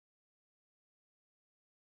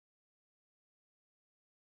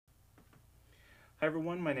Hi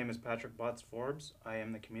everyone, my name is Patrick Botz-Forbes. I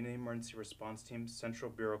am the Community Emergency Response Team's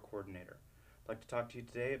Central Bureau Coordinator. I'd like to talk to you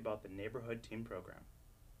today about the Neighborhood Team Program.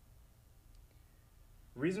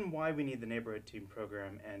 The reason why we need the Neighborhood Team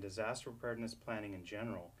Program and disaster preparedness planning in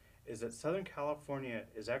general is that Southern California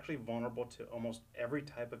is actually vulnerable to almost every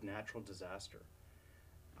type of natural disaster.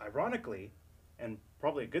 Ironically, and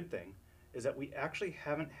probably a good thing, is that we actually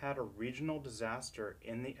haven't had a regional disaster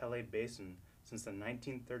in the LA basin since the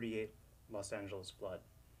 1938 Los Angeles flood.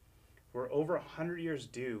 We're over 100 years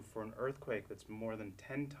due for an earthquake that's more than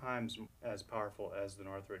 10 times as powerful as the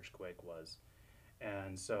Northridge quake was.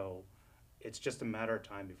 And so it's just a matter of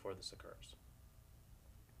time before this occurs.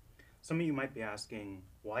 Some of you might be asking,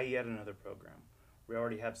 why yet another program? We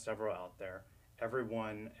already have several out there.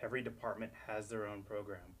 Every department has their own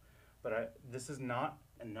program. But this is not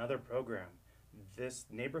another program. This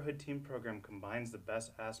Neighborhood Team Program combines the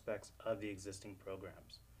best aspects of the existing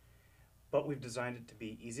programs. But we've designed it to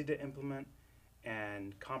be easy to implement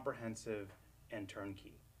and comprehensive and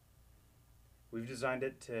turnkey. We've designed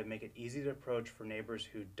it to make it easy to approach for neighbors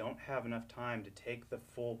who don't have enough time to take the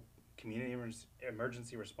full Community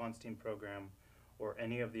Emergency Response Team program or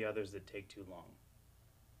any of the others that take too long.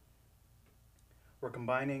 We're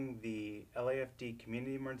combining the LAFD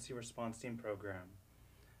Community Emergency Response Team program,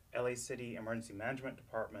 LA City Emergency Management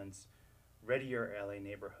Department's Ready Your LA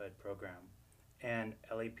Neighborhood program, and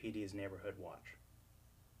LAPD's Neighborhood Watch.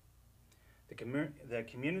 The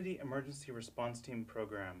Community Emergency Response Team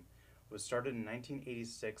program was started in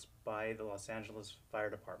 1986 by the Los Angeles Fire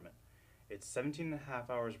Department. It's 17.5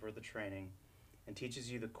 hours worth of training and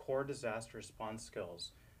teaches you the core disaster response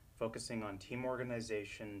skills, focusing on team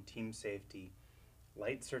organization, team safety,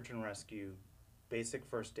 light search and rescue, basic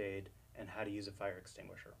first aid, and how to use a fire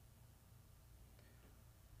extinguisher.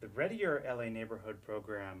 The Ready Your LA Neighborhood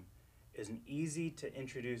program is an easy to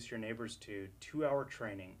introduce your neighbors to 2-hour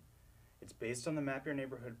training. It's based on the Map Your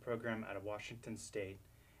Neighborhood program out of Washington State,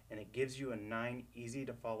 and it gives you a 9 easy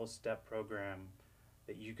to follow step program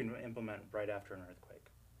that you can implement right after an earthquake.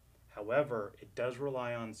 However, it does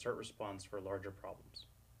rely on CERT response for larger problems.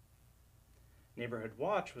 Neighborhood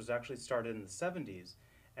Watch was actually started in the 70s,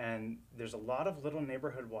 and there's a lot of little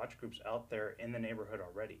neighborhood watch groups out there in the neighborhood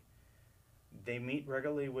already. They meet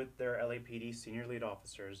regularly with their LAPD senior lead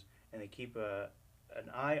officers, and they keep an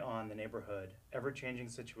eye on the neighborhood, ever-changing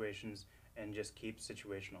situations, and just keep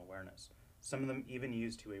situational awareness. Some of them even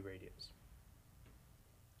use two-way radios.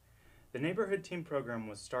 The Neighborhood Team Program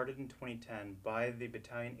was started in 2010 by the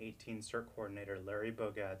Battalion 18 CERT coordinator, Larry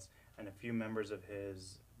Bogatz, and a few members of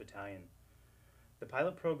his battalion. The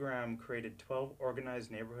pilot program created 12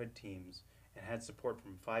 organized neighborhood teams and had support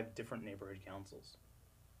from 5 different neighborhood councils.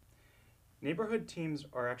 Neighborhood teams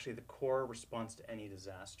are actually the core response to any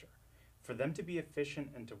disaster. For them to be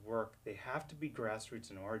efficient and to work, they have to be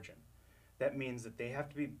grassroots in origin. That means that they have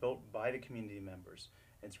to be built by the community members.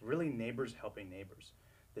 It's really neighbors helping neighbors.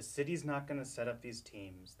 The city's not going to set up these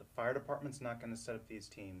teams. The fire department's not going to set up these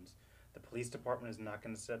teams. The police department is not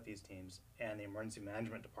going to set up these teams, and the emergency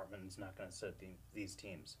management department is not going to set up these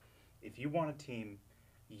teams. If you want a team,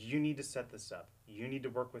 you need to set this up. You need to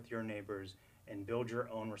work with your neighbors and build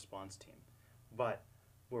your own response team. But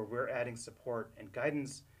where we're adding support and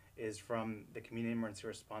guidance is from the Community Emergency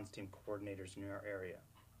Response Team coordinators in your area.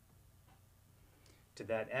 To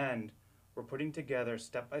that end, we're putting together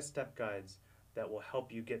step-by-step guides that will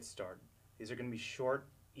help you get started. These are going to be short,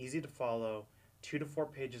 easy to follow, 2 to 4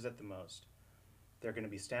 pages at the most. They're going to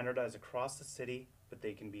be standardized across the city, but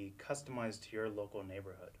they can be customized to your local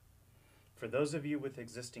neighborhood. For those of you with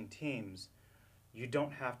existing teams, you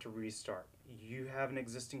don't have to restart. You have an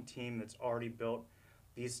existing team that's already built.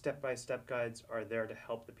 These step-by-step guides are there to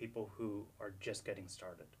help the people who are just getting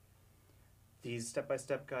started. These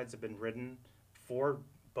step-by-step guides have been written for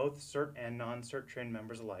both CERT and non-CERT trained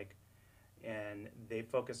members alike, and they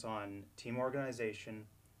focus on team organization,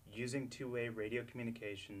 using two-way radio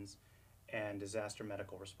communications, and disaster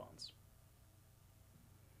medical response.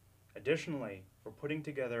 Additionally, we're putting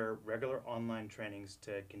together regular online trainings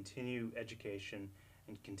to continue education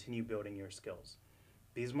and continue building your skills.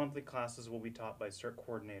 These monthly classes will be taught by CERT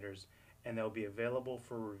coordinators, and they'll be available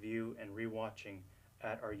for review and rewatching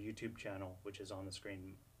at our YouTube channel, which is on the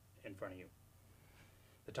screen in front of you.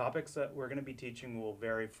 The topics that we're going to be teaching will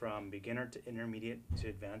vary from beginner to intermediate to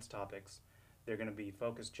advanced topics. They're going to be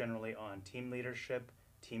focused generally on team leadership,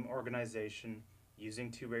 team organization,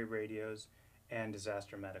 using two-way radios, and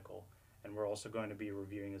disaster medical. And we're also going to be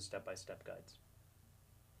reviewing the step-by-step guides.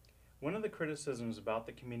 One of the criticisms about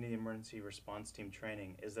the Community Emergency Response Team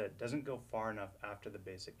training is that it doesn't go far enough after the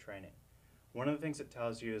basic training. One of the things it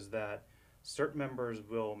tells you is that CERT members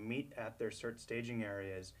will meet at their CERT staging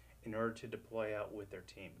areas in order to deploy out with their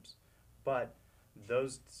teams. But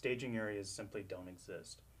those staging areas simply don't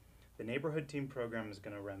exist. The neighborhood team program is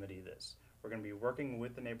going to remedy this. We're going to be working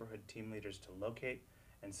with the neighborhood team leaders to locate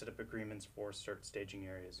and set up agreements for CERT staging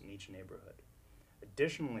areas in each neighborhood.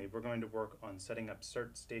 Additionally, we're going to work on setting up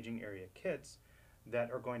CERT staging area kits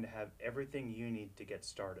that are going to have everything you need to get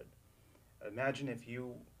started. Imagine if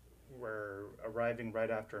you were arriving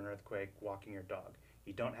right after an earthquake walking your dog.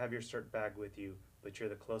 You don't have your CERT bag with you, but you're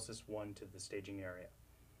the closest one to the staging area.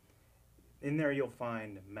 In there you'll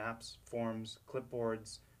find maps, forms,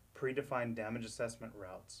 clipboards, predefined damage assessment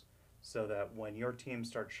routes, so that when your team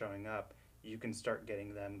starts showing up, you can start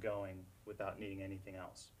getting them going without needing anything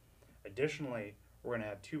else. Additionally, we're going to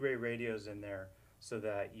have two-way radios in there so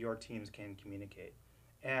that your teams can communicate.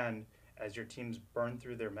 And as your teams burn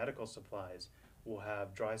through their medical supplies, we'll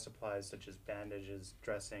have dry supplies such as bandages,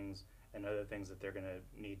 dressings, and other things that they're going to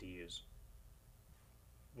need to use.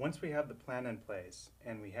 Once we have the plan in place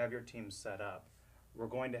and we have your team set up, we're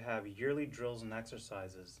going to have yearly drills and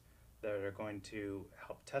exercises that are going to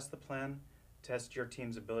help test the plan, test your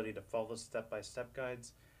team's ability to follow step-by-step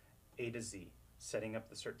guides, A to Z, setting up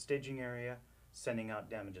the CERT staging area, sending out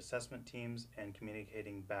damage assessment teams, and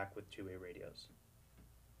communicating back with two-way radios.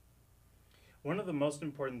 One of the most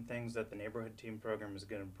important things that the neighborhood team program is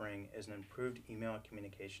going to bring is an improved email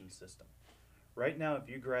communication system. Right now, if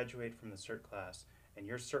you graduate from the CERT class and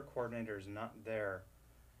your CERT coordinator is not there,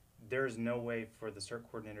 there is no way for the CERT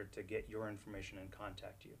coordinator to get your information and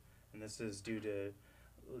contact you. And this is due to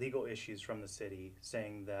legal issues from the city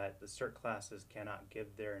saying that the CERT classes cannot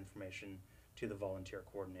give their information to the volunteer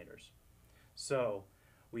coordinators. So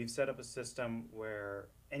we've set up a system where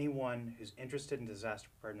anyone who's interested in disaster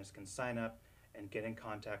preparedness can sign up and get in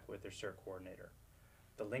contact with their CERT coordinator.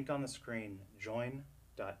 The link on the screen,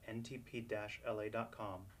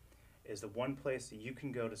 join.ntp-la.com, is the one place that you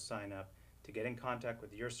can go to sign up to get in contact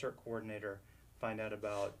with your CERT coordinator, find out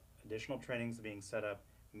about additional trainings being set up,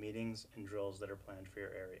 meetings and drills that are planned for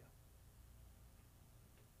your area.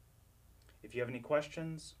 If you have any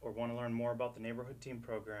questions or want to learn more about the neighborhood team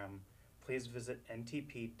program, please visit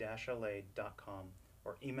ntp-la.com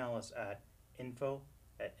or email us at info@ntp-la.com.